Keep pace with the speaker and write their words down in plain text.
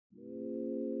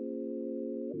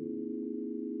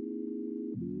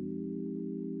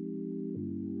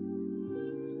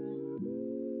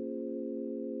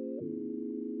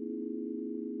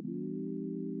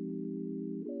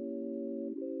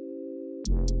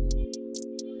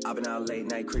I've been out late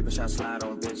night creeping, shot slide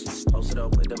on bitches. Posted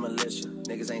up with the militia,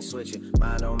 niggas ain't switching.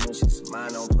 Mine on missions,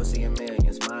 mine on pussy and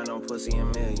millions, mine on pussy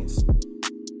and millions.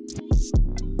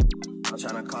 I'm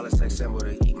tryna call it sex symbol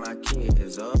to eat my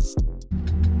kids up.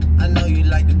 I know you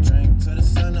like to drink to the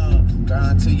sun up, girl,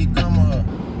 until you come up.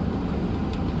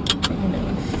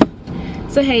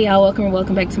 So hey y'all,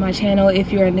 welcome back to my channel.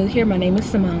 If you are new here, my name is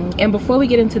Simone, and before we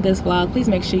get into this vlog, please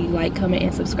make sure you like, comment,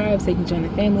 and subscribe so you can join the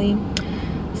family.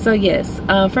 So yes,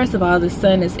 first of all, the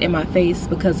sun is in my face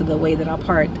because of the way that I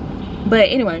parked. But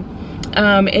anyway,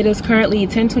 it is currently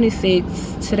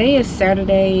 10:26. Today is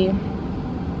Saturday,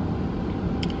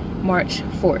 March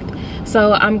 4th.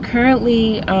 So I'm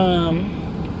currently I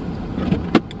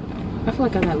feel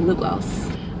like I got lip gloss.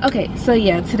 Okay, so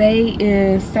yeah, today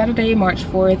is Saturday, March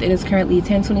 4th. It is currently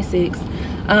 10:26.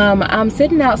 I'm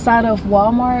sitting outside of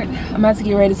Walmart. I'm about to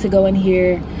get ready to go in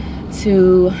here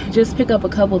to just pick up a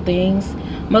couple things.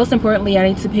 Most importantly, I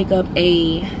need to pick up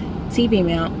a TV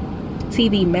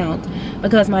mount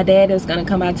because my dad is gonna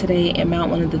come out today and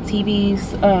mount one of the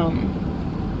TVs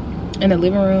in the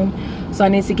living room. So I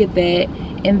need to get that.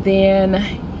 And then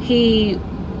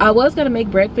I was gonna make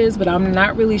breakfast, but I'm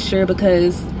not really sure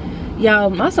because y'all,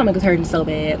 my stomach is hurting so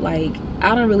bad. Like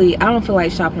I don't feel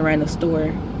like shopping around the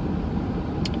store.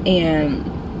 And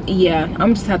yeah,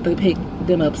 I'm just have to pick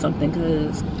them up something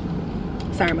because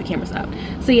sorry, my camera's out.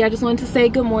 So yeah, I just wanted to say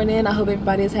good morning. I hope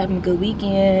everybody is having a good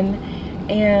weekend.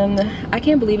 And I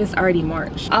can't believe it's already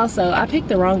March. Also, I picked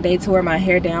the wrong day to wear my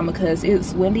hair down because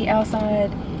it's windy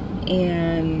outside,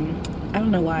 and I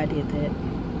don't know why I did that.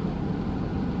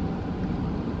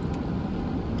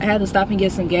 I had to stop and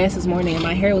get some gas this morning, and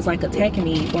my hair was like attacking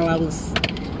me while I was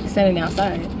standing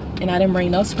outside, and I didn't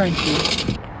bring no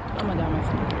scrunchie. Oh my god, my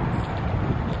stomach.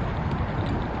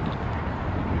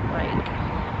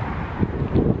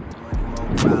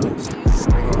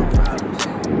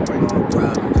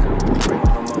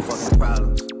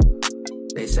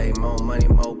 They say more money,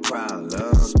 more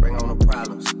problems. Bring on the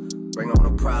problems. Bring on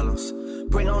the problems.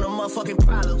 Bring on the motherfucking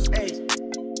problems. Hey,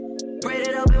 braid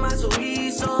it up in my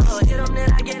chorizo. Hit them,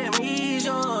 then I get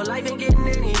amnesia. Life ain't getting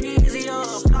any easier.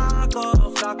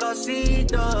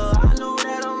 Flacosita. I know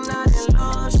that I'm not in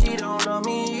love. She don't love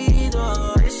me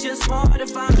either. It's just hard to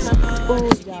find the love. Oh,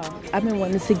 y'all, I've been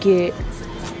wanting to get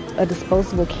a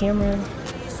disposable camera.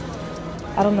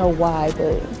 I don't know why,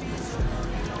 but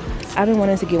I've been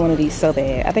wanting to get one of these so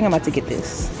bad. I think I'm about to get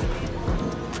this.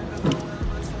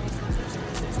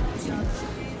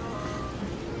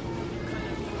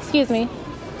 Excuse me.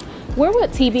 Where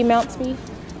would TV mounts be?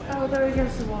 Oh, they're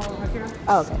against the wall right here.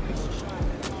 Oh, okay.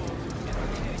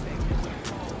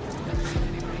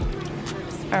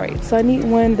 Alright, so I need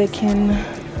one that can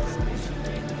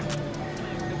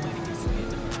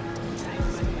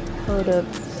hold up.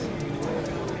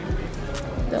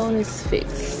 That one is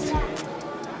fixed.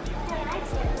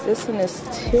 This one is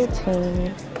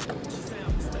tilting.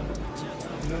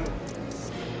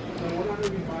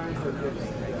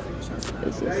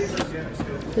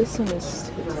 This one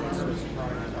is tilting.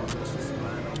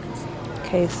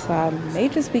 Okay, so I may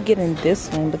just be getting this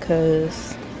one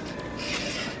because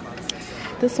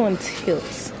this one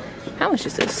tilts. How much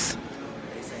is this?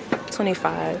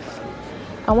 $25.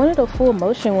 I wanted a full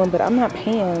motion one, but I'm not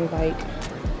paying like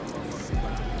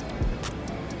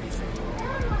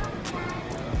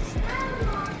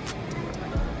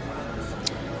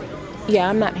yeah,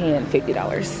 I'm not paying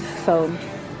 $50. So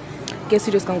guess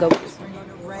we're just gonna go with this one.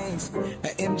 A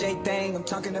MJ thing, I'm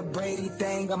talking a Brady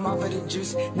thing. I'm off of the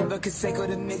juice, never could say go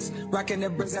to mix. Rocking the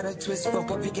bricks out of twist for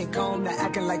what we can comb. Not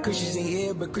acting like Christians in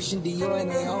here, but Christian Dior in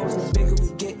their homes. The bigger we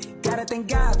get, gotta thank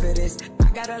God for this.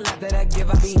 I got a lot that I give,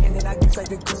 I be handing, I guess like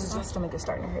the Christmas. My stomach is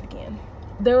starting to hurt again.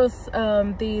 There was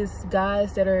these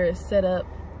guys that are set up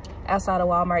outside of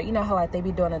Walmart. You know how like they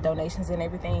be doing the donations and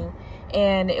everything,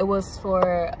 and it was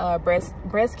for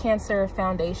breast cancer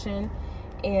foundation,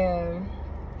 and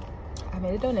I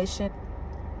made a donation.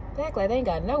 They act like they ain't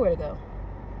got nowhere to go.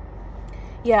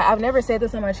 Yeah, I've never said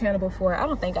this on my channel before. I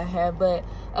don't think I have, but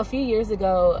a few years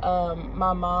ago,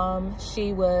 my mom,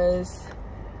 she was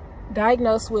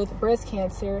diagnosed with breast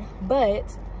cancer,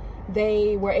 but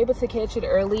they were able to catch it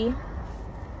early,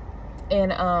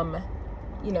 and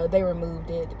you know, they removed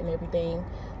it and everything.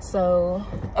 So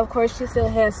of course she still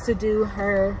has to do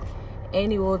her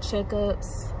annual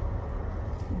checkups,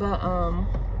 but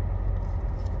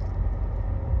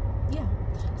yeah,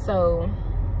 so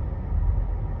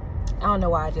I don't know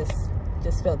why I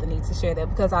just felt the need to share that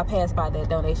because I passed by that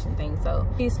donation thing. So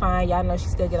she's fine. Y'all know she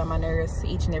still get on my nerves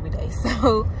each and every day.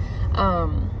 So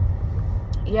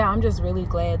yeah, I'm just really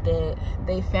glad that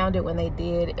they found it when they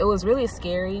did. It was really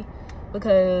scary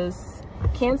because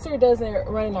cancer doesn't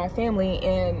run in our family,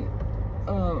 and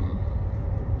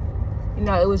you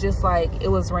know, it was just like, it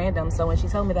was random. So when she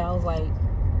told me that, I was like,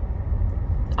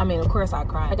 I mean, of course I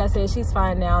cried. Like I said, she's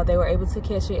fine now. They were able to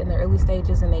catch it in the early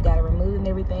stages and they got it removed and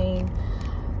everything.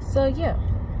 So yeah.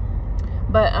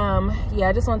 But yeah,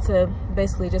 I just want to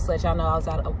basically just let y'all know I was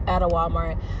at a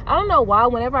Walmart. I don't know why,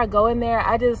 whenever I go in there,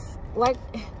 I just, like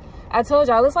I told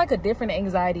y'all, it's like a different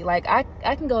anxiety. Like I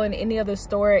can go in any other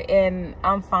store and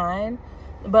I'm fine,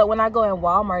 but when I go in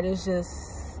Walmart, it's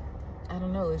just, I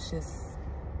don't know, it's just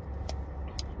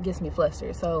gets me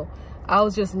flustered. So I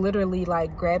was just literally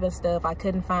like grabbing stuff. I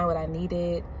couldn't find what I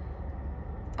needed.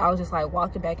 I was just like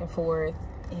walking back and forth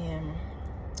and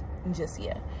just,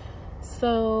 yeah.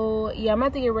 So yeah, I'm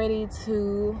about to get ready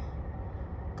to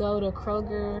go to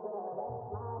Kroger.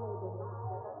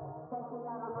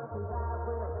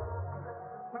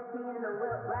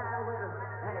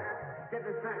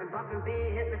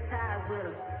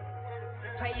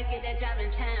 Pray you get that job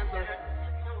in time, but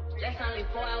that's only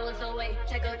 4 hours away.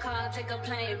 Take a car, take a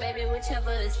plane, baby,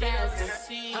 whichever is faster.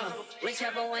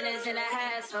 Whichever one is in the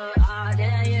house for all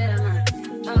damn year.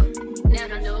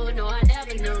 Never knew, no, I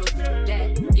never knew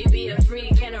that you be a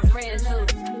freak and a friend too.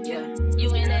 Yeah,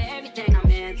 you into everything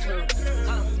I'm into.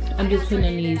 I'm just putting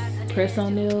on these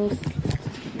press-on nails.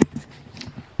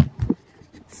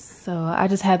 So I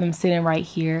just have them sitting right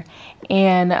here,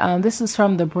 and this is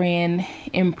from the brand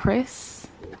Impress.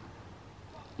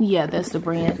 Yeah, that's the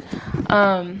brand.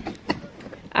 I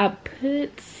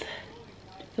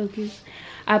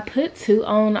put 2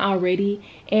 on already,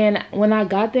 and when I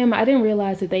got them, I didn't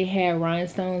realize that they had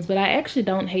rhinestones, but I actually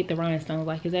don't hate the rhinestones.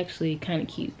 Like, it's actually kind of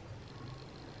cute.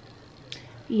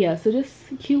 Yeah, so just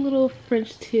cute little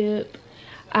French tip.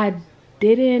 I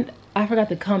forgot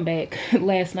to come back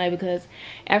last night because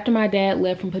after my dad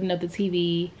left from putting up the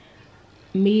TV,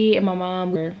 me and my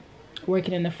mom were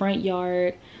working in the front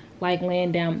yard, like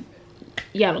laying down.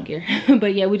 Y'all don't care.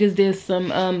 But yeah, we just did some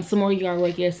more yard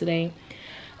work yesterday.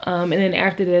 And then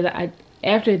after that I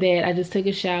just took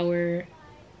a shower,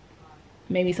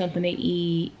 made me something to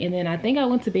eat, and then I think I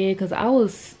went to bed because I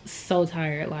was so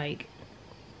tired. Like,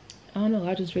 I don't know, I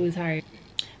was just really tired.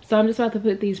 So I'm just about to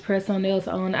put these press-on nails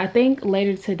on. I think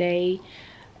later today,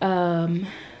 I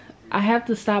have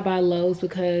to stop by Lowe's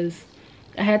because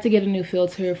I had to get a new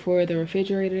filter for the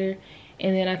refrigerator.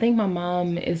 And then I think my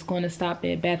mom is going to stop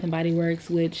at Bath & Body Works,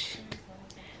 which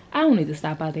I don't need to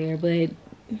stop by there, but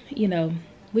you know,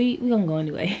 we gonna go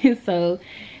anyway. So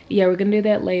yeah, we're gonna do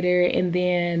that later. And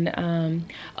then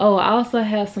oh, I also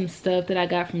have some stuff that I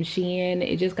got from Shein.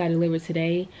 It just got delivered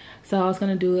today, so I was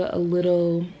gonna do a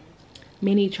little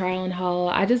mini try on haul.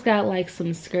 I just got like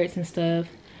some skirts and stuff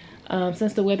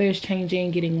since the weather is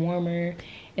changing, getting warmer.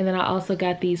 And then I also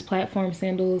got these platform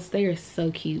sandals. They are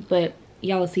so cute, but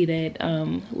y'all will see that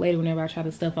later whenever I try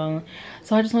the stuff on.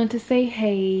 So I just wanted to say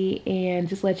hey and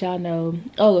just let y'all know.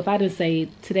 Oh, if I didn't say,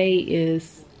 today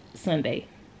is Sunday.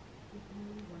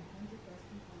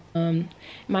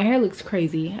 My hair looks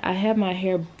crazy. I have my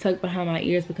hair tucked behind my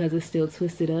ears because it's still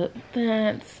twisted up.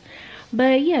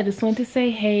 But yeah, just wanted to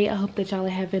say hey. I hope that y'all are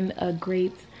having a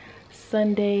great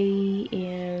Sunday,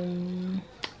 and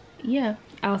yeah,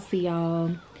 I'll see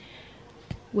y'all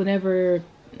whenever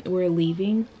we're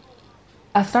leaving.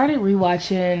 I started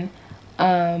rewatching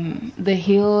The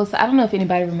Hills. I don't know if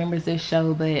anybody remembers this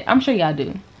show, but I'm sure y'all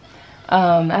do.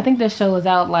 I think this show was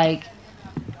out, like,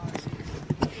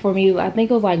 for me, I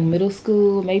think it was like middle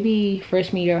school, maybe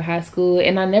freshman year of high school,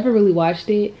 and I never really watched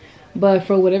it. But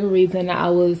for whatever reason, I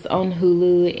was on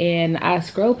Hulu and I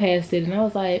scrolled past it and I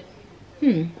was like,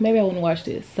 maybe I want to watch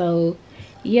this. So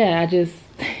yeah,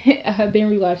 I've been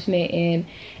rewatching it and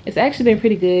it's actually been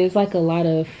pretty good. It's like a lot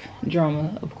of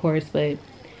drama, of course, but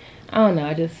I don't know,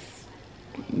 I just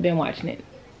been watching it.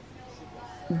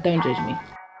 Don't judge me.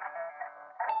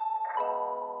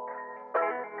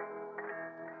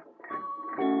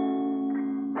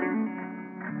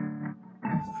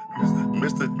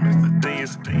 Mr.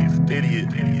 Dance, idiot.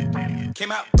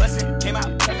 Came out bustin', came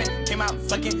out puffin', came out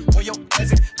fucking on your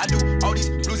cousin. I do all these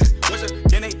bruises, wizard,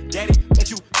 then they daddy, bet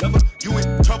you love her, you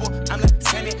in trouble, I'm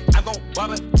lieutenant, I'm gon' rob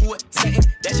her to a sentence,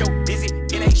 that's your busy,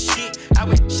 it ain't shit, I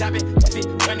went shopping, left it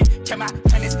running, kept my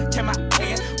hundreds, kept my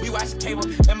hand, we watched cable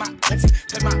in my auntie,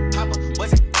 cause my papa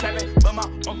wasn't trapping, but my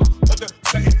uncle up the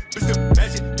second, Mr.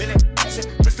 Magic, Billy, Action,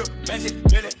 Mr. Magic,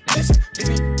 Billy, Action, miss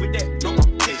me with that local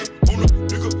vision, on the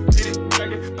nigga, get it,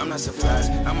 track it. I'm not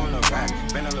surprised, I'm on the ride,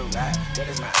 been a little ride, that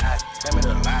is my eyes, spam it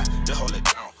a lie, just hold it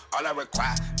down. All I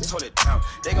require, just hold it down.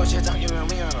 They gon' shit talk you and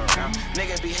we on around.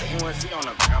 Niggas be hating with feet on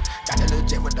the ground. Got the little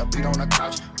jet with the beat on the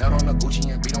couch. Belt on the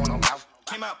Gucci and beat on the mouth.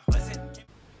 Came out,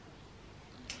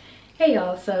 Hey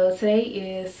y'all, so today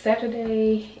is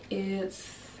Saturday.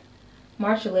 It's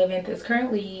March 11th. It's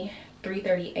currently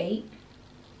 3:38.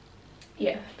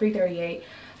 Yeah, 3:38.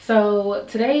 So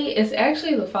today is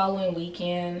actually the following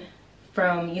weekend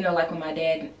from, you know, like when my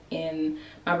dad and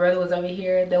my brother was over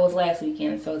here. That was last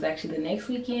weekend, so it's actually the next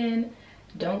weekend.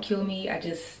 Don't kill me. I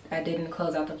didn't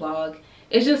close out the vlog.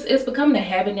 It's becoming a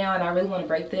habit now, and I really want to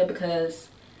break that because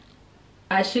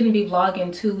I shouldn't be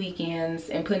vlogging 2 weekends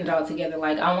and putting it all together.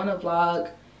 Like, I want to vlog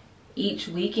each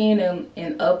weekend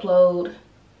and upload,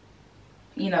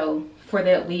 you know, for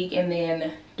that week and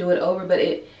then do it over. But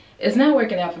it's not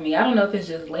working out for me. I don't know if it's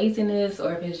just laziness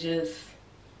or if it's just,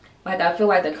 like, I feel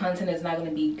like the content is not going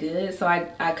to be good. So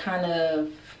I kind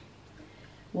of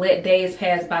let days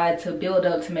pass by to build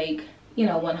up to make, you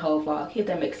know, one whole vlog, if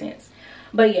that makes sense.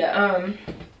 But yeah,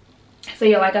 so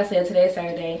yeah, like I said, today is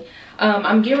Saturday.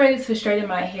 I'm getting ready to straighten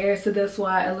my hair, so that's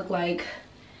why I look like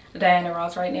Diana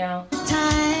Ross right now.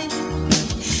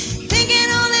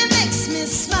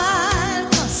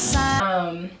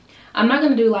 I'm not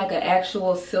gonna do like an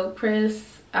actual silk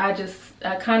press. I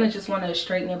kind of just want to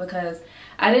straighten it because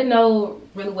I didn't know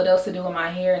really what else to do with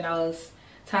my hair, and I was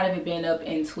tired of it being up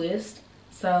in twist.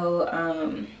 So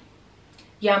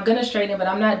yeah, I'm gonna straighten it, but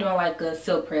I'm not doing like a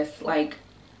silk press. Like,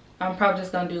 I'm probably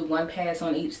just gonna do one pass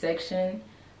on each section.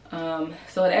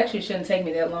 So it actually shouldn't take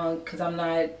me that long because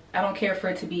I don't care for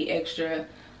it to be extra,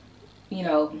 you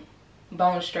know,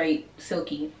 bone straight,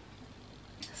 silky.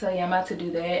 So yeah, I'm about to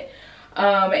do that.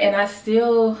 And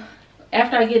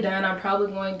after I get done, I'm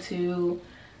probably going to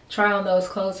try on those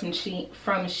clothes from Shein.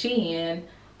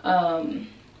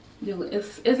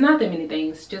 It's not that many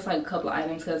things, just like a couple of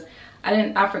items, because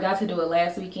I forgot to do it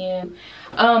last weekend.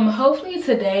 Hopefully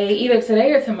today, either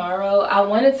today or tomorrow, I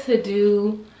wanted to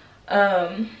do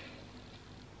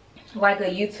like a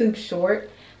YouTube short,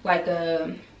 like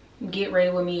a get ready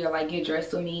with me or like get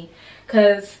dressed with me,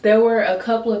 because there were a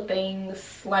couple of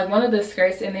things, like one of the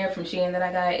skirts in there from Shein that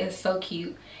I got is so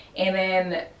cute, and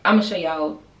then I'm gonna show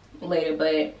y'all later.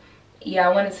 But yeah,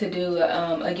 I wanted to do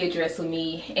a get dressed with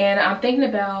me, and I'm thinking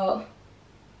about,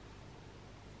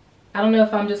 I don't know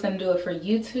if I'm just gonna do it for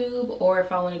YouTube or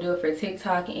if I want to do it for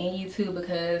TikTok and YouTube,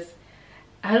 because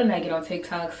I do not get on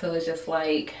TikTok, so it's just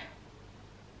like,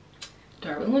 do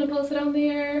I really want to post it on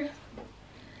there?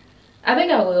 I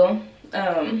think I will.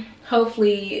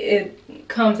 Hopefully it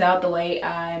comes out the way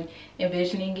I'm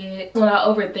envisioning it. When I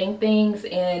overthink things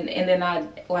and then I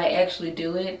like actually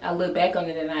do it, I look back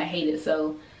on it and I hate it.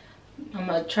 So I'm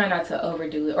gonna try not to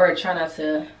overdo it, or try not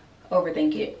to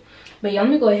overthink it. But yeah,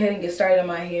 let me go ahead and get started on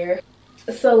my hair.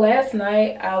 So last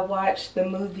night I watched the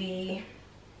movie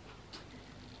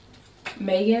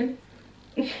Megan.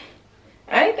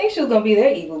 I didn't think she was gonna be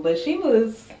that evil, but she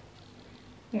was,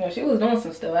 you know, she was doing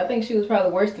some stuff. I think she was probably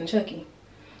worse than Chucky.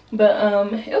 But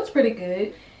it was pretty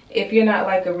good. If you're not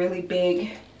like a really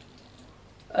big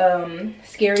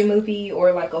scary movie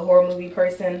or like a horror movie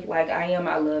person like I am,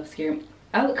 I love scary.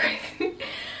 I look crazy.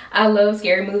 I love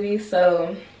scary movies,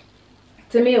 so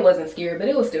to me it wasn't scary, but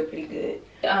it was still pretty good.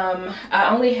 I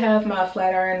only have my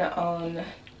flat iron on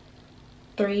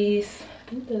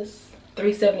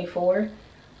 374,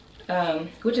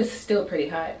 which is still pretty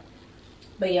hot.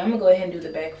 But yeah, I'm gonna go ahead and do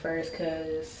the back first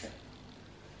because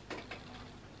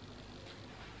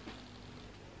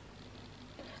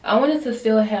I want it to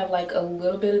still have like a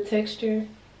little bit of texture.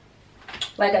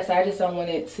 Like I said, I just don't want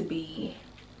it to be,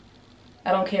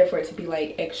 I don't care for it to be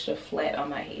like extra flat on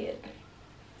my head.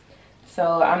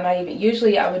 So I'm not even,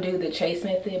 usually I would do the chase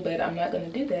method, but I'm not gonna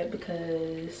do that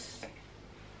because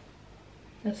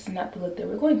that's not the look that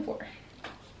we're going for.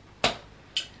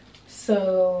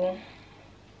 So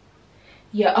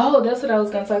yeah, oh, that's what I was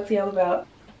gonna talk to y'all about.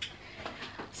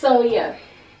 So yeah,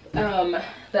 the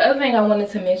other thing I wanted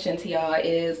to mention to y'all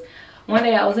is one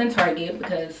day I was in Target,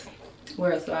 because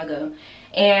where else do I go?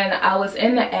 And I was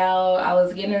in the aisle, I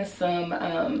was getting some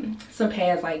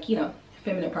pads, like, you know,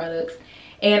 feminine products,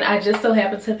 and I just so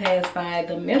happened to pass by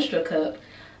the Menstrual cup.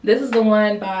 This is the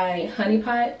one by Honey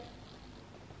Pot,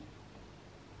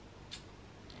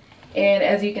 and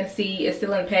as you can see, it's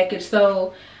still in the package.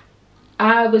 So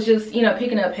I was just, you know,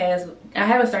 picking up pads. I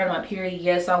haven't started my period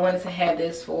yet, so I wanted to have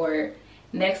this for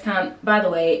next time. By the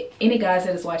way, any guys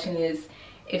that is watching this,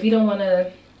 if you don't want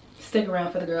to stick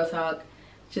around for the girl talk,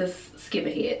 just skip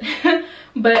ahead.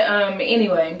 But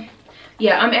anyway,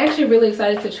 yeah, I'm actually really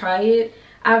excited to try it.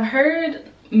 I've heard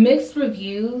mixed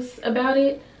reviews about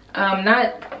it.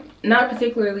 Not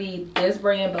particularly this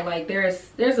brand, but like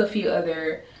there's a few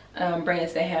other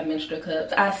brands that have menstrual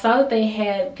cups. I saw that they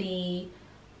had the,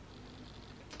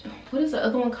 what is the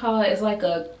other one called? It's like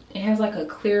it has like a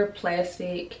clear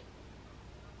plastic,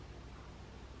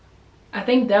 I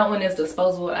think that one is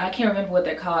disposable. I can't remember what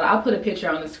they're called. I'll put a picture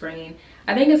on the screen.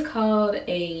 I think it's called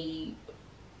a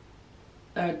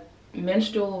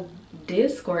menstrual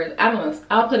disc, or I don't know.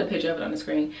 I'll put a picture of it on the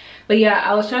screen. But yeah,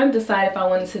 I was trying to decide if I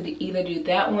wanted to either do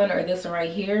that one or this one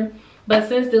right here. But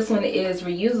since this one is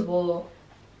reusable,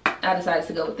 I decided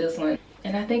to go with this one.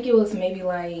 And I think it was maybe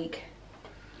like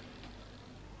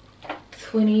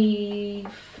 20.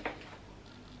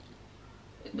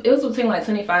 It was between like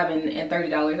 $25 and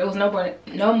 $30. It was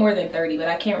no more than 30, but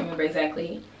I can't remember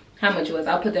exactly how much it was.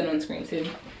 I'll put that on the screen too.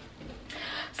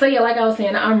 So yeah, like I was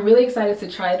saying, I'm really excited to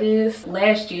try this.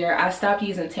 Last year I stopped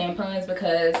using tampons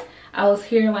because I was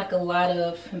hearing like a lot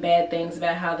of bad things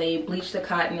about how they bleach the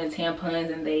cotton in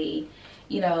tampons, and they,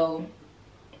 you know,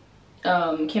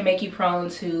 can make you prone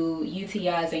to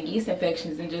UTIs and yeast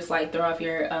infections and just like throw off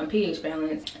your pH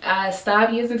balance. I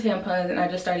stopped using tampons and I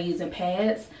just started using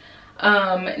pads.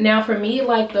 Now for me,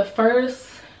 like the first,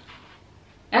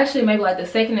 actually maybe like the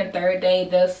second and third day,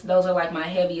 those are like my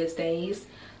heaviest days.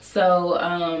 So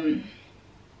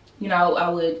you know, I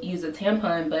would use a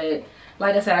tampon, but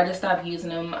like I said, I just stopped using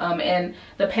them. And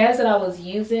the pads that I was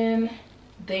using,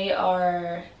 they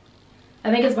are, I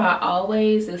think it's by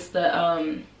Always. It's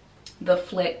the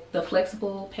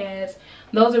flexible pads.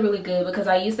 Those are really good because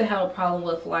I used to have a problem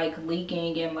with like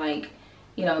leaking and like,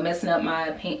 you know, messing up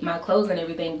my clothes and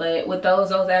everything. But with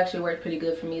those actually worked pretty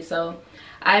good for me. So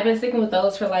I've been sticking with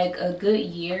those for like a good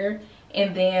year.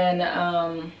 And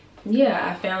then yeah,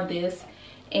 I found this,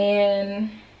 and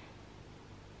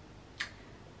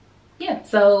yeah,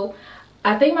 so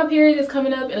I think my period is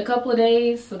coming up in a couple of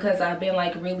days because I've been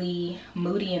like really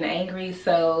moody and angry.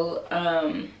 So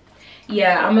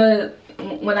yeah,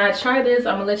 when I try this,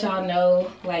 I'm gonna let y'all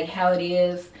know like how it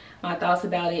is, my thoughts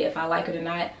about it, if I like it or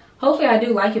not. Hopefully I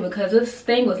do like it because this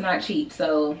thing was not cheap.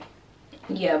 So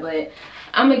yeah, but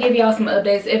I'm gonna give y'all some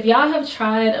updates. If y'all have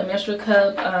tried a menstrual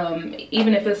cup,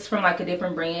 even if it's from like a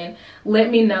different brand, let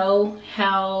me know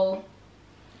how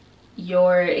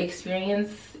your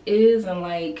experience is, and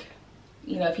like,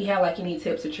 you know, if you have like any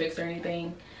tips or tricks or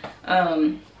anything.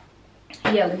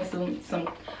 Yeah,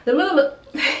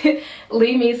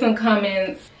 leave me some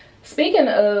comments. Speaking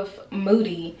of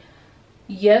moody,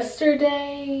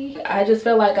 yesterday I just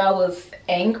felt like I was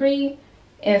angry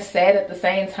and sad at the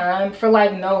same time for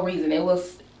like no reason. It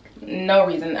was no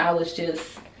reason. I was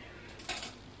just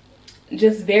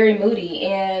very moody,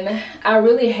 and I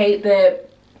really hate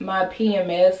that my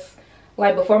PMS,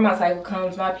 like before my cycle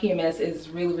comes, my PMS is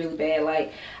really bad.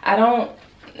 Like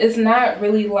it's not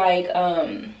really like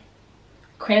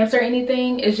cramps or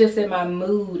anything. It's just that my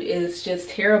mood is just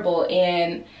terrible,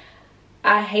 and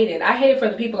I hate it. I hate it for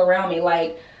the people around me.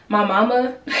 Like my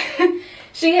mama,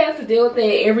 she has to deal with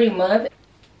it every month.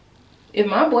 If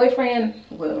my boyfriend,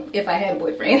 well, if I had a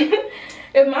boyfriend,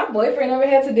 if my boyfriend ever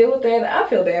had to deal with that, I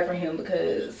feel bad for him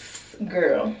because,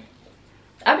 girl,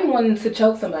 I be wanting to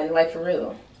choke somebody, like for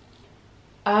real.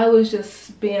 I was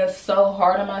just being so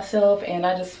hard on myself, and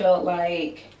I just felt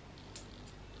like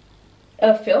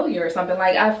a failure or something.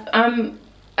 Like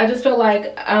I just felt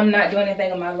like I'm not doing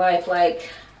anything in my life. Like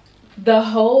the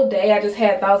whole day I just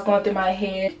had thoughts going through my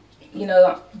head, you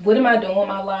know, what am I doing with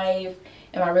my life?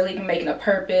 Am I really making a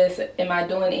purpose? Am I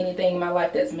doing anything in my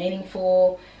life that's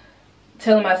meaningful?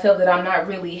 Telling myself that I'm not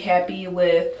really happy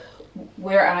with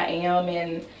where I am,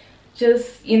 and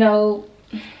just, you know,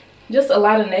 just a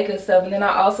lot of negative stuff. And then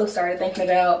I also started thinking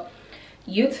about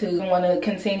YouTube. I want to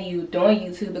continue doing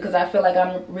YouTube because I feel like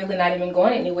I'm really not even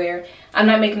going anywhere. I'm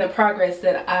not making the progress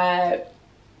that I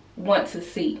want to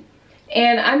see.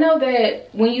 And I know that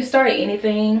when you start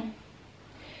anything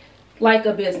like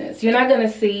a business, you're not going to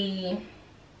see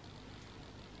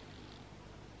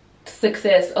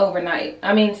success overnight.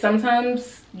 I mean,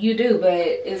 sometimes you do,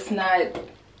 but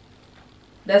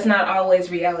that's not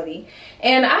always reality.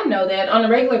 And I know that on a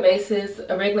regular basis,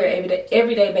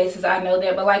 everyday basis, I know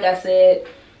that. But like I said,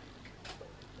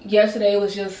 yesterday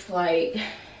was just like,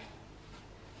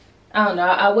 I don't know,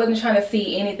 I wasn't trying to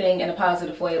see anything in a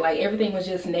positive way. Like everything was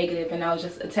just negative, and I was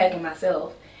just attacking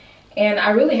myself. And I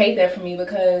really hate that for me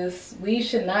because we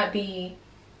should not be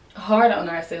hard on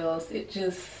ourselves. It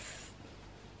just,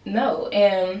 no.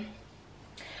 And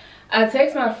I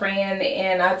texted my friend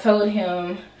and I told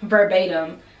him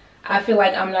verbatim, I feel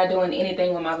like I'm not doing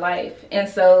anything with my life. And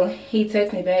so he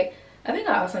texted me back, I think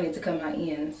I also need to cut my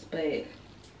ends, but I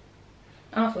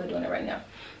don't feel like doing it right now.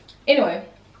 Anyway,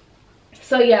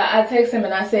 so yeah, I texted him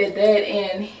and I said that,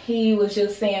 and he was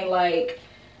just saying like,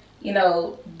 you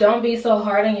know, don't be so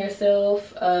hard on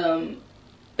yourself.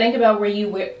 Think about where you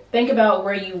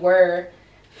were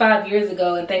 5 years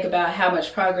ago, and think about how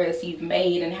much progress you've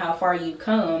made and how far you've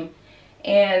come.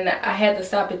 And I had to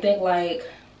stop and think, like,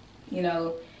 you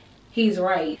know, he's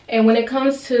right. And when it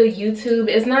comes to YouTube,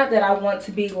 it's not that I want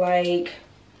to be like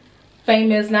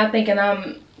famous, not thinking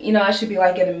I'm, you know, I should be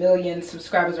like at 1 million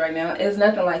subscribers right now. It's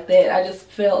nothing like that. I just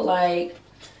felt like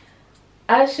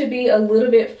I should be a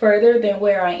little bit further than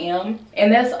where I am.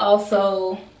 And that's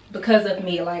also because of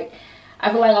me. Like,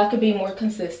 I feel like I could be more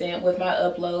consistent with my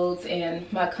uploads and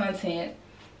my content.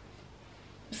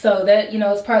 So that, you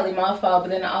know, it's partly my fault.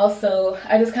 But then also,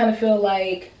 I just kind of feel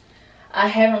like I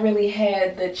haven't really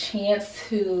had the chance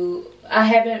to,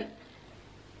 I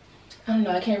don't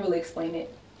know, I can't really explain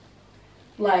it.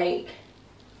 Like,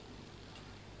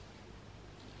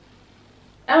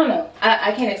 I don't know,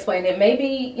 I can't explain it.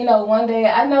 Maybe, you know, one day,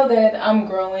 I know that I'm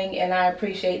growing and I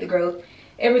appreciate the growth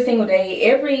every single day.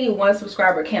 Every 1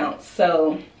 subscriber counts.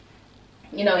 So,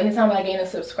 you know, anytime I gain a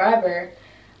subscriber,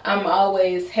 I'm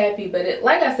always happy. But it,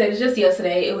 like I said, it's just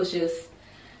yesterday. It was just,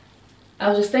 I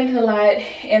was just thinking a lot,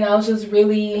 and I was just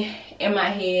really in my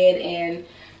head and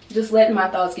just letting my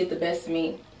thoughts get the best of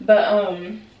me. But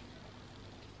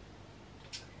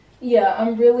yeah,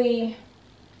 I'm really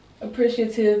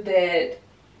appreciative that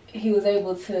he was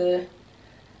able to,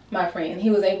 my friend, he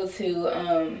was able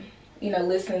to you know,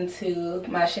 listen to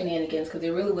my shenanigans, because it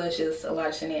really was just a lot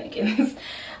of shenanigans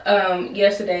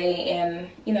yesterday. And,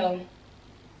 you know,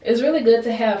 it's really good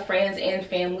to have friends and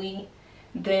family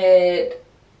that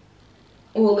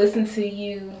will listen to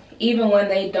you even when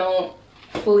they don't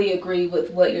fully agree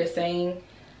with what you're saying.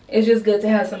 It's just good to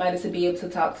have somebody to be able to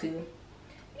talk to,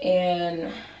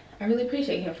 and I really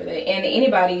appreciate him for that. And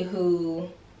anybody who,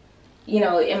 you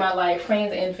know, in my life,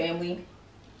 friends and family,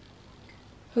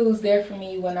 who's there for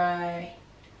me when I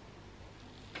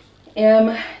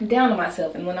am down on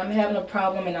myself and when I'm having a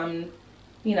problem and I'm,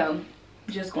 you know,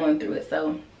 just going through it.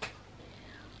 So,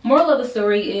 moral of the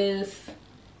story is,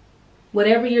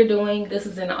 whatever you're doing, this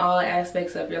is in all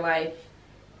aspects of your life,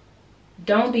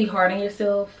 don't be hard on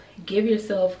yourself. Give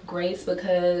yourself grace,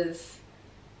 because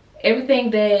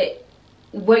everything that,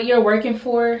 what you're working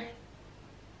for,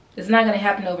 is not going to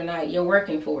happen overnight. You're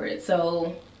working for it.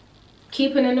 So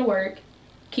keep putting in the work,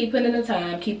 keep putting in the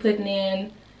time, keep putting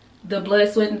in the blood,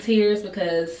 sweat, and tears,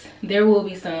 because there will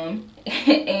be some.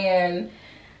 And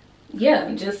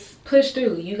yeah, just push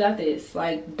through. You got this.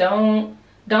 Like, don't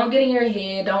get in your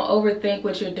head. Don't overthink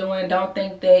what you're doing. Don't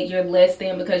think that you're less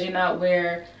than because you're not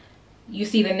where you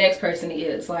see the next person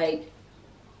is. Like,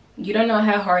 you don't know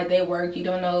how hard they work. You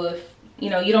don't know if, you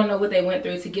know, you don't know what they went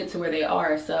through to get to where they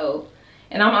are. So,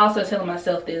 and I'm also telling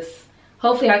myself this,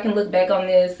 hopefully I can look back on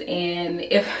this, and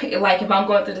if I'm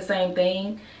going through the same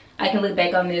thing, I can look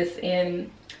back on this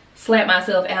and slap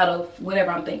myself out of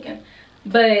whatever I'm thinking.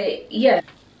 But yeah,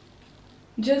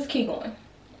 just keep going.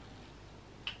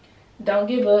 Don't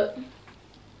give up.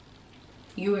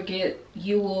 You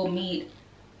will meet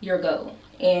your goal.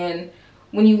 And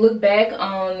when you look back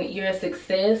on your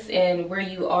success and where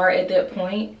you are at that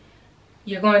point,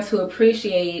 you're going to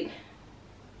appreciate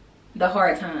the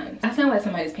hard times. I sound like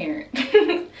somebody's parent.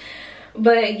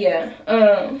 But yeah,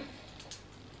 so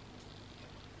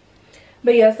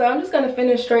I'm just gonna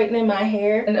finish straightening my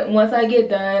hair, and once I get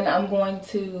done, I'm going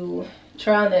to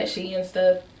try on that Shein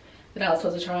stuff that I was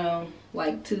supposed to try on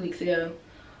like 2 weeks ago.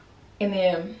 And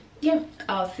then yeah,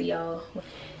 I'll see y'all.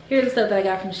 Here's the stuff that I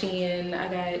got from Shein. I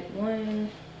got 1,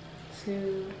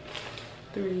 2,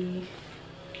 3,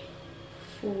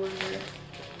 4.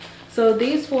 So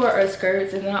these 4 are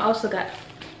skirts, and then I also got,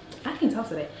 I can't talk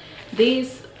today.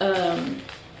 These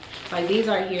like these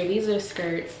are here, these are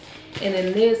skirts. And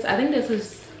then this, I think this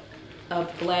is a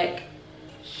black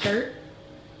shirt.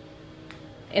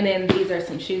 And then these are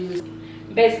some shoes.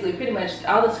 Basically, pretty much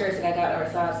all the skirts that I got are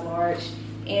size large.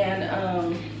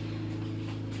 And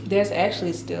there's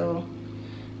actually still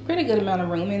pretty good amount of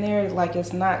room in there. Like,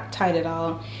 it's not tight at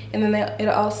all. And then it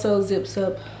also zips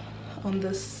up on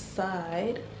the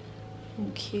side.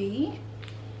 Okay.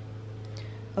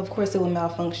 Of course, it will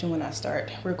malfunction when I start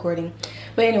recording.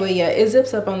 But anyway, yeah, it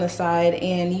zips up on the side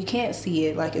and you can't see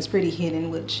it. Like, it's pretty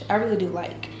hidden, which I really do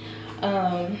like.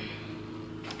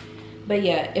 But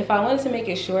yeah, if I wanted to make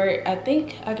it short, I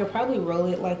think I could probably roll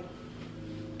it like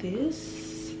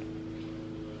this.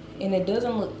 And it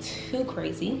doesn't look too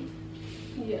crazy.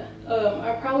 Yeah,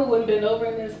 I probably wouldn't bend over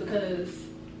in this because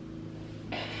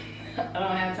I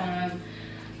don't have time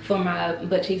for my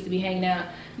butt cheeks to be hanging out.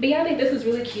 But yeah, I think this is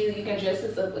really cute. You can dress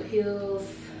this up with heels,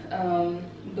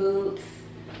 boots,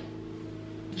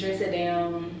 dress it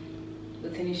down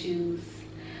with tennis shoes.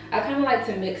 I kind of like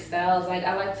to mix styles. Like,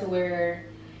 I like to wear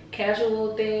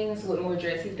casual things with more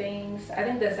dressy things. I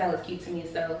think that style is cute to me,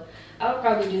 so I would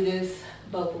probably do this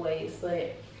both ways.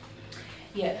 But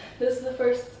yeah, this is the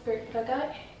first skirt that I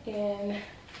got. And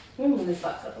let me move this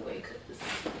box out of the way because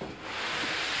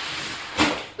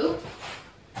oops.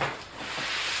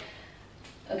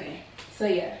 Okay, so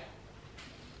yeah,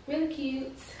 really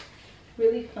cute,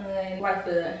 really fun. Like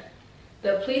the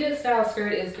pleated style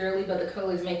skirt is girly, but the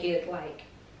colors make it like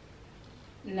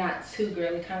not too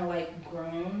girly, kind of like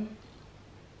grown,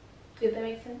 if that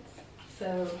makes sense.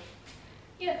 So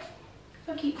yeah,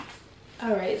 so cute.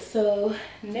 All right, so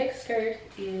next skirt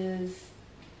is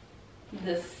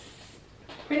this,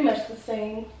 pretty much the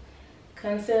same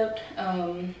concept.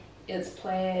 It's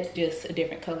plaid, just a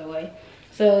different colorway.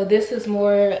 So this is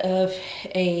more of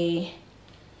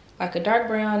like a dark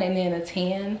brown and then a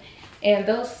tan, and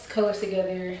those colors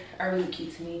together are really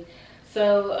cute to me.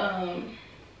 So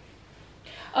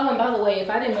oh, and by the way, if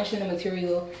I didn't mention the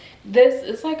material, this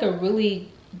is like a really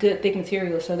good thick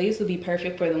material, so these would be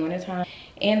perfect for the wintertime,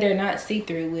 and they're not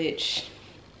see-through, which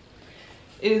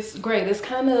is great. It's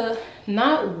kind of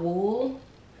not wool,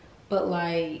 but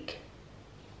like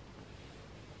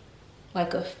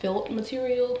a felt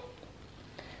material.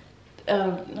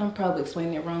 I'm probably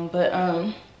explaining it wrong, but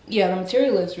yeah, the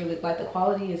material is really, like, the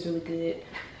quality is really good,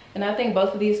 and I think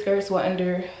both of these skirts were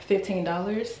under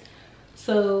 $15.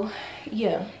 So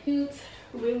yeah, it's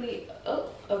really,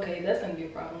 oh, okay, that's gonna be a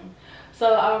problem.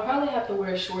 So I'll probably have to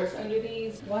wear shorts under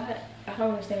these. Why? I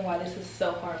don't understand why this is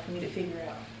so hard for me to figure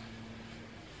out.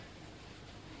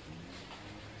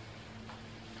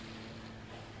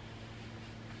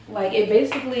 Like, it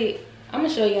basically, I'm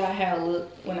gonna show y'all how it look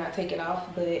when I take it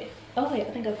off, but oh wait,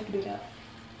 I think I figured it out.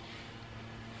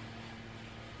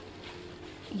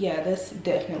 Yeah, that's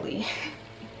definitely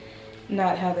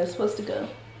not how that's supposed to go.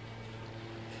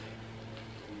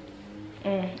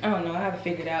 I don't know, I haven't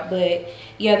figured it out, but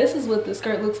yeah, this is what the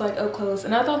skirt looks like up close.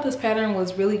 And I thought this pattern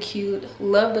was really cute.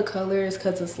 Love the colors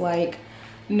because it's like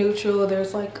neutral.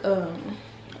 There's like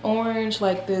orange,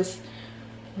 like this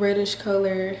reddish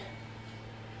color,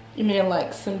 and then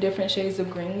like some different shades of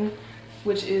green,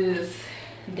 which is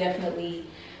definitely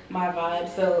my vibe.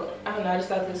 So I don't know, I just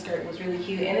thought this skirt was really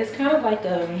cute, and it's kind of like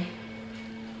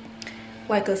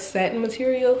a satin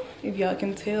material, if y'all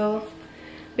can tell.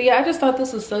 But yeah, I just thought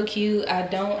this was so cute. I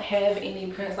don't have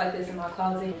any prints like this in my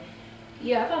closet.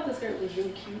 Yeah, I thought this skirt was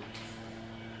really cute.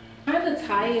 I had to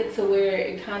tie it to where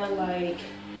it kind of like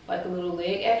a little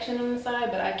leg action on the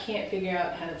side, but I can't figure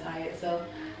out how to tie it. So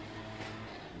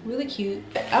really cute.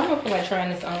 I don't feel like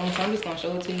trying this on, so I'm just gonna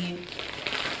show it to you.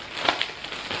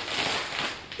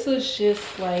 This was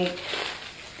just like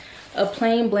a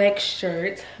plain black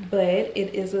shirt, but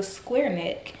it is a square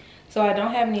neck. So I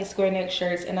don't have any square neck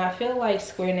shirts, and I feel like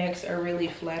square necks are really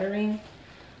flattering.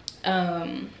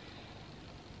 Yeah,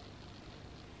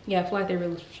 I feel like they're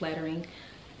really flattering.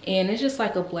 And it's just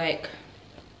like a black,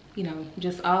 you know,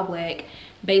 just all black,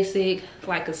 basic,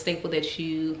 like a staple that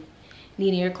you need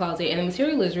in your closet. And the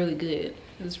material is really good.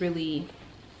 It's really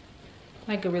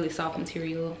like a really soft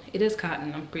material. It is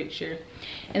cotton, I'm pretty sure.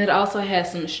 And it also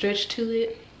has some stretch to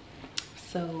it.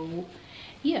 So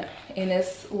yeah, and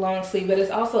it's long sleeve, but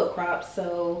it's also a crop.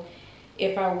 So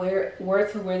if I were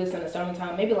to wear this in the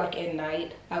summertime, maybe like at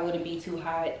night, I wouldn't be too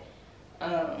hot,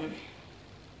 because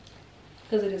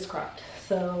it is cropped.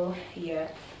 So yeah.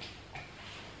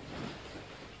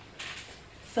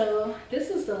 So this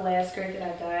is the last skirt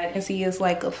that I got. You can see it's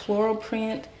like a floral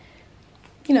print,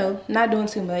 you know, not doing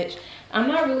too much. I'm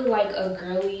not really like a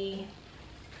girly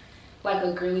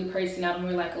person. I don't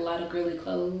wear like a lot of girly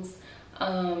clothes.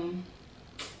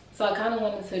 So I kind of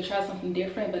wanted to try something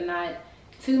different, but not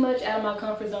too much out of my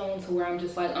comfort zone to where I'm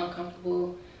just like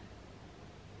uncomfortable,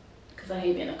 because I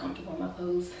hate being uncomfortable in my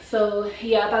clothes. So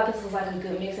yeah, I thought this was like a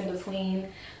good mix in between.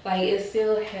 Like, it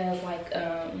still has like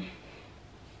kind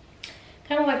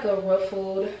of like a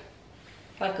ruffled,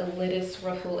 like a lettuce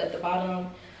ruffle at the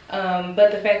bottom, but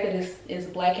the fact that it's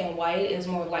black and white is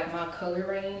more like my color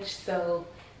range, so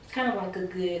it's kind of like a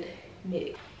good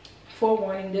mix.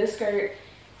 Forewarning, this skirt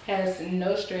has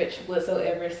no stretch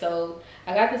whatsoever. So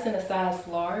I got this in a size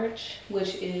large,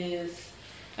 which is,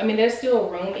 I mean, there's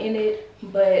still room in it,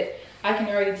 but I can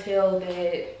already tell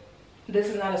that this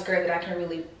is not a skirt that I can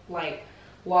really like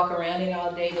walk around in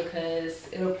all day, because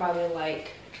it'll probably like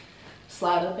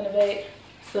slide up in the back.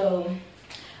 So,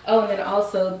 oh, and then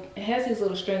also it has these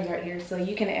little strings right here, so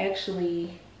you can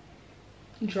actually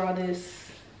draw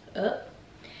this up.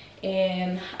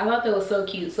 And I thought that was so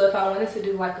cute. So if I wanted to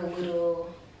do like a little,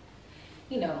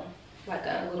 you know, like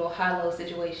a little high-low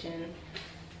situation,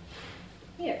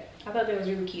 yeah, I thought that was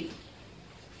really cute.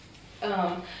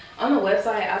 On the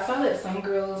website, I saw that some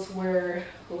girls were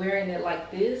wearing it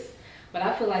like this, but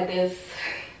I feel like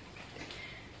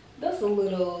that's a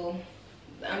little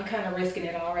I'm kind of risking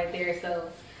it all right there, so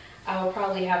I'll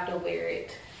probably have to wear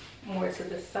it more to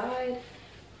the side,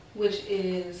 which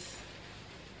is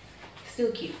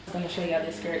still cute. I'm gonna show y'all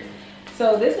this skirt.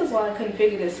 So this is why I couldn't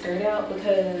figure this skirt out,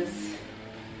 because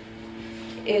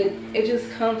it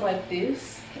just comes like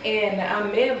this, and I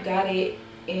may have got it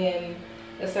in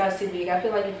a size too big. I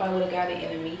feel like if I would have got it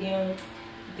in a medium,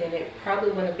 then it probably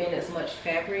wouldn't have been as much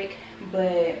fabric.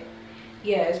 But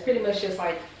yeah, it's pretty much just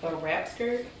like a wrap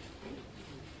skirt,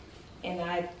 and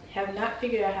I have not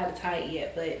figured out how to tie it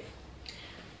yet, but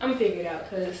I'm gonna figure it out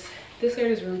because this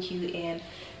skirt is really cute and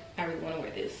I really want to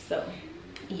wear this. So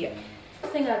yeah,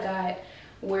 first thing I got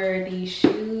were these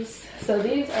shoes. So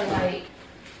these are like,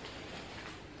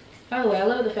 by the way, I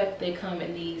love the fact that they come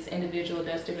in these individual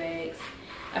duster bags.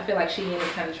 I feel like Shein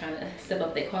is kind of trying to step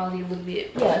up their quality a little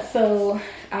bit. Yeah, so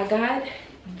I got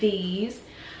these.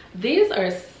 These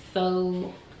are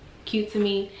so cute to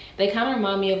me. They kind of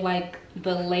remind me of like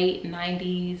the late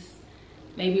 90s,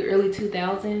 maybe early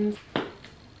 2000s.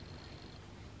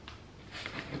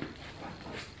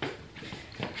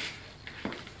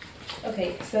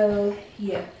 Okay, so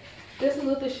yeah, this is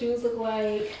what the shoes look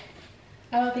like.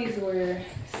 I thought these were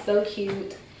so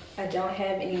cute. I don't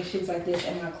have any shoes like this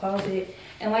in my closet,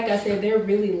 and like I said, they're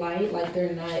really light. Like,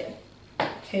 they're not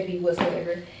heavy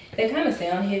whatsoever. They kind of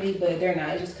sound heavy, but they're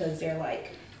not, just because they're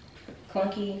like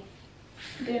clunky.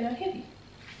 They're not heavy.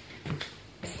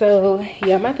 So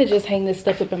yeah, I'm about to just hang this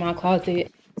stuff up in my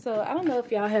closet. So I don't know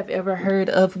if y'all have ever heard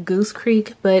of Goose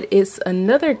Creek, but it's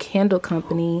another candle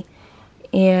company.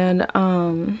 And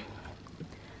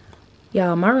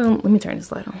y'all, my room, let me turn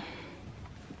this light on.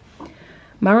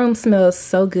 My room smells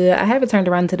so good. I have it turned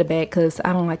around to the back because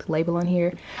I don't like the label on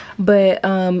here. But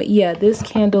yeah, this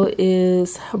candle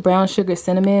is brown sugar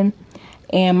cinnamon,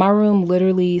 and my room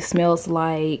literally smells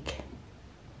like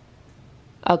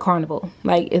a carnival.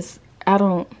 Like, it's, I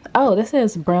don't, oh, this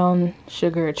says brown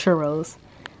sugar churros.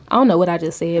 I don't know what I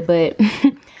just said, but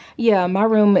yeah, my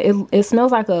room, it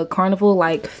smells like a carnival,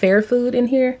 like fair food in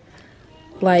here.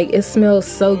 Like, it smells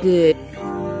so good.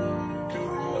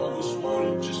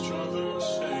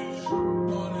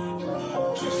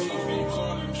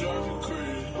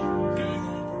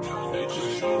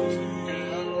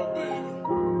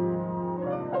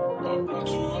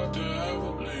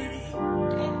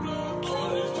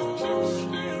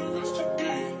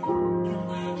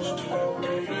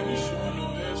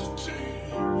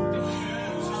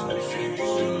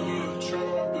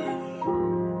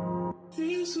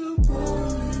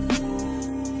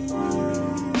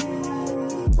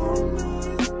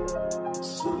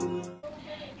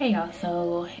 Hey y'all,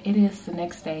 so it is the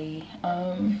next day.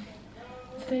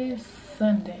 Today is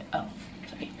Sunday. Oh,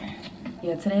 sorry.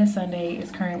 Yeah, today is Sunday. It's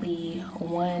currently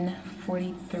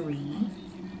 1:43,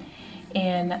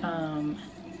 and I'm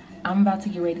about to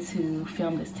get ready to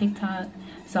film this TikTok.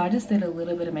 So I just did a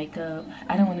little bit of makeup.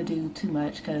 I didn't want to do too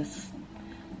much because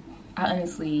I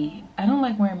don't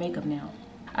like wearing makeup now.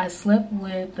 I slept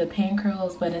with the pin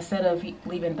curls, but instead of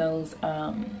leaving those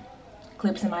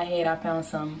clips in my head, I found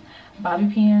some bobby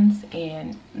pins,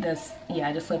 and that's, yeah,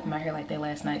 I just slept in my hair like that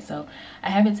last night. So I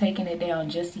haven't taken it down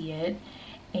just yet,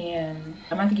 and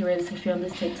I'm about to get ready to film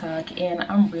this TikTok, and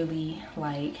I'm really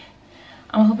like,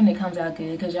 I'm hoping it comes out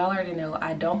good, because y'all already know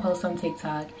I don't post on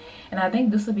TikTok, and I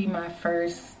think this will be my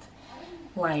first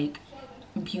like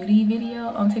beauty video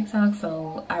on TikTok,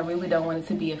 so I really don't want it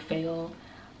to be a fail.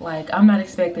 Like, I'm not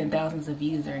expecting thousands of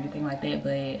views or anything like that,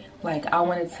 but like, I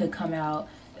want it to come out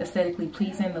aesthetically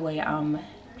pleasing the way I'm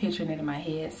picturing it in my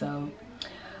head. So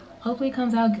hopefully it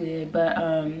comes out good. But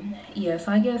yeah,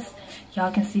 so I guess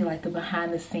y'all can see like the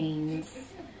behind the scenes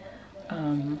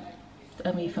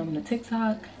of me filming the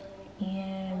TikTok.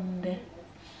 And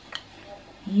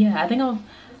yeah, I think I'm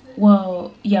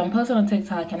posting on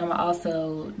TikTok, and I'm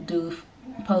also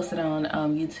post it on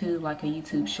YouTube, like a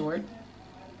YouTube short.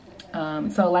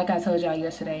 So like I told y'all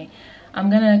yesterday,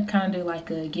 I'm gonna kind of do like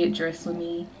a get dressed with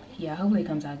me. Yeah, hopefully it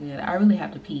comes out good. I really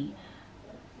have to pee.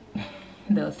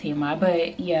 That was TMI.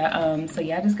 But yeah, so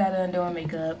yeah, I just got done doing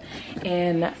makeup,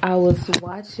 and I was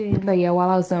watching, while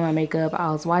I was doing my makeup, I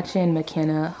was watching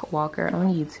McKenna Walker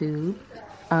on YouTube.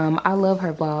 I love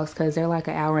her vlogs because they're like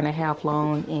an hour and a half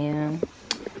long, and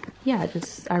yeah,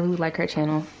 I really like her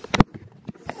channel.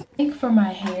 I think for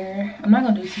my hair, I'm not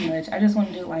gonna do too much. I just want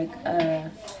to do like a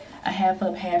half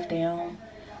up, half down,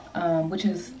 which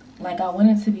is like, I want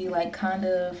it to be like kind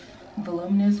of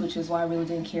voluminous, which is why I really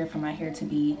didn't care for my hair to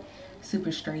be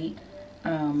super straight.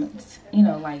 You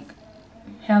know, like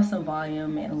have some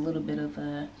volume and a little bit of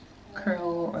a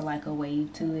curl or like a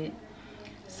wave to it.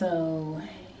 So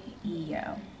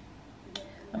yeah,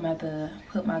 I'm about to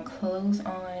put my clothes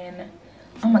on,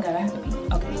 Oh my god, I have to pee.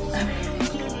 Okay.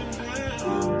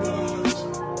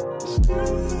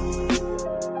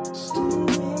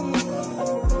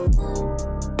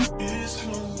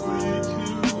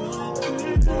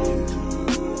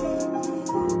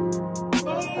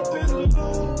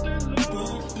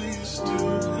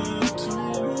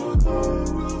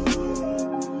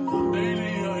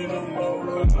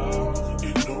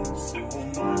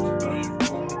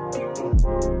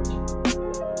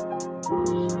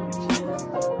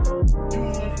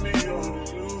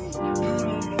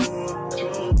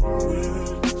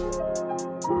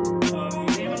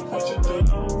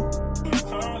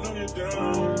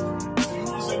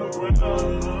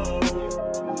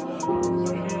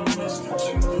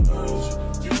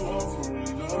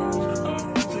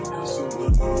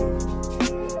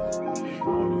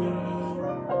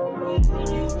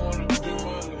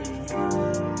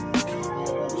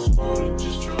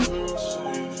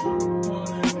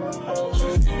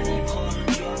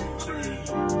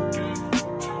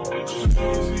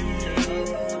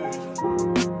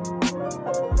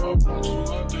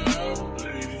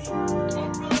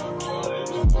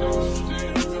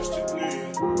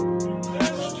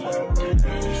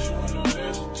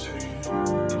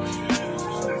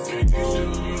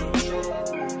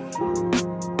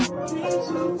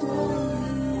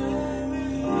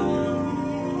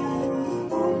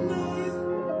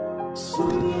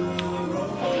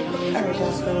 Alright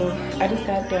y'all, so I just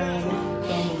got done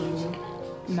filming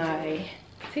my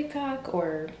TikTok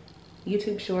or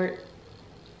YouTube short,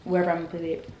 wherever I'm gonna put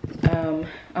it.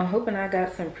 I'm hoping I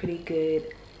got some pretty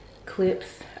good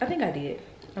clips. I think I did.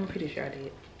 I'm pretty sure I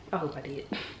did. I hope I did.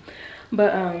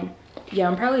 But yeah,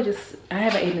 I'm probably just, I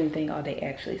haven't eaten anything all day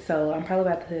actually, so I'm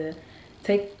probably about to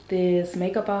take this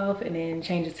makeup off and then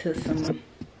change it to some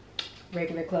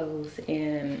regular clothes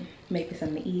and make me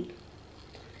something to eat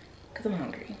because I'm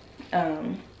hungry.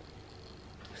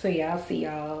 So yeah, I'll see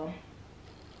y'all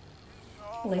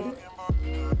later.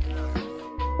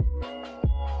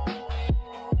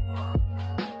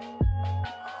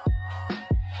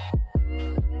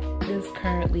 It is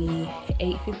currently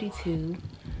 8:52.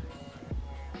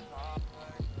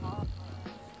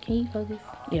 Can you focus?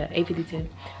 Yeah, 8:52.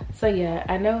 So yeah,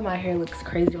 I know my hair looks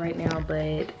crazy right now,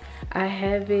 but I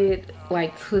have it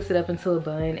like twisted up into a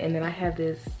bun, and then I have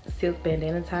this silk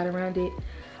bandana tied around it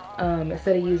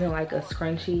instead of using like a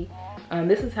scrunchie.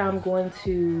 This is how I'm going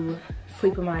to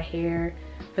sleep with my hair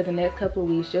for the next couple of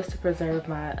weeks, just to preserve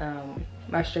my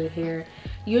my straight hair.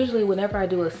 Usually whenever I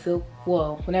do a silk,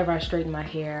 well, whenever I straighten my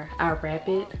hair, I wrap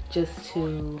it just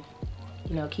to,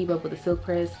 you know, keep up with the silk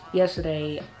press.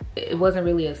 Yesterday it wasn't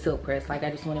really a silk press, like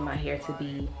I just wanted my hair to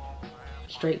be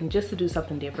straightened just to do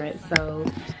something different. So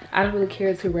I don't really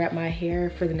care to wrap my hair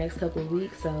for the next couple of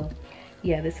weeks. So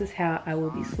yeah, this is how I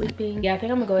will be sleeping. Yeah, I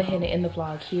think I'm gonna go ahead and end the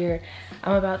vlog here.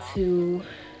 I'm about to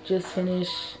just finish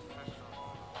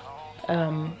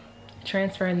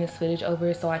transferring this footage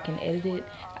over so I can edit it.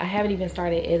 I haven't even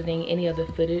started editing any of the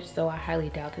footage, so I highly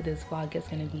doubt that this vlog is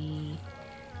gonna be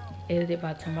edited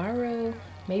by tomorrow,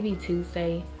 maybe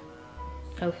Tuesday,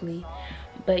 hopefully.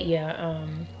 But yeah,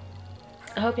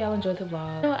 I hope y'all enjoyed the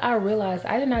vlog. You know, I realized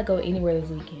I did not go anywhere this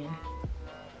weekend.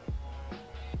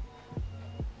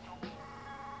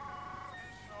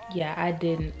 Yeah, I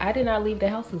did not leave the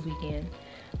house this weekend.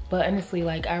 But honestly,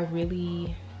 like,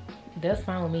 that's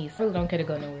fine with me. So I really don't care to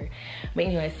go nowhere. But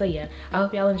anyway, so yeah, I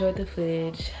hope y'all enjoyed the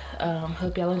footage.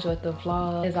 Hope y'all enjoyed the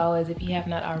vlog. As always, if you have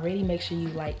not already, make sure you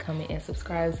like, comment, and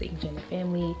subscribe so you can join the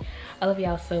family. I love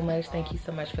y'all so much. Thank you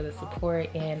so much for the support,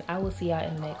 and I will see y'all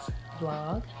in the next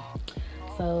vlog.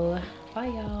 So bye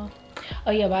y'all.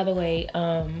 Oh yeah, by the way,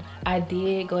 I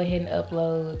did go ahead and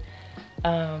upload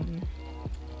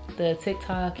the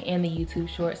TikTok and the YouTube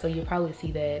short, so you'll probably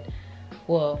see that.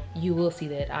 Well, you will see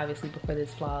that obviously before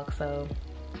this vlog, so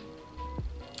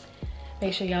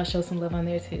make sure y'all show some love on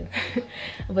there too.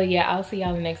 But yeah, I'll see y'all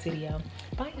in the next video.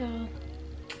 Bye y'all.